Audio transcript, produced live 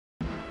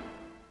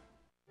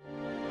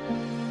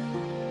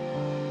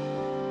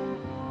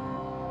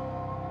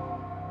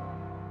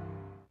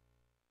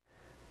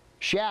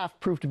Shaft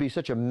proved to be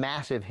such a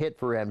massive hit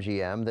for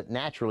MGM that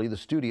naturally the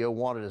studio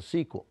wanted a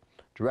sequel.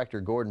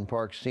 Director Gordon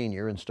Parks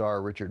Sr. and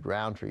star Richard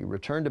Roundtree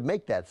returned to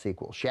make that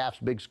sequel,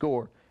 Shaft's Big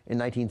Score, in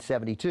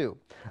 1972.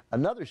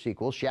 Another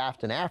sequel,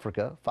 Shaft in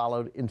Africa,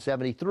 followed in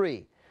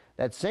 '73.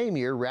 That same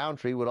year,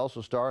 Roundtree would also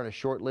star in a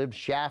short-lived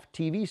Shaft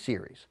TV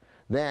series.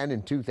 Then,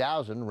 in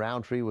 2000,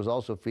 Roundtree was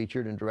also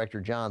featured in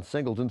director John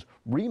Singleton's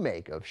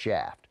remake of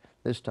Shaft,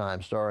 this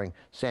time starring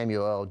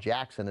Samuel L.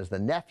 Jackson as the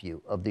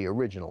nephew of the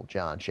original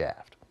John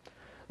Shaft.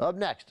 Up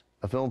next,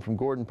 a film from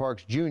Gordon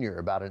Parks Jr.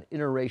 about an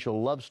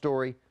interracial love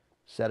story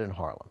set in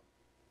Harlem.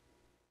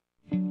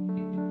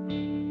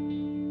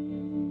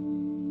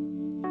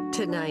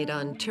 Tonight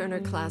on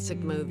Turner Classic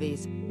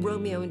Movies,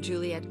 Romeo and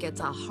Juliet gets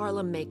a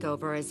Harlem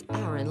makeover as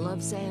Aaron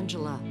loves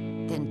Angela.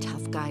 Then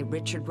tough guy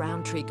Richard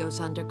Roundtree goes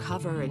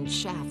undercover in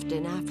Shaft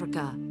in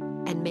Africa.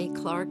 And Mae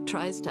Clarke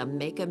tries to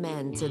make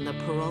amends in The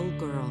Parole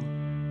Girl.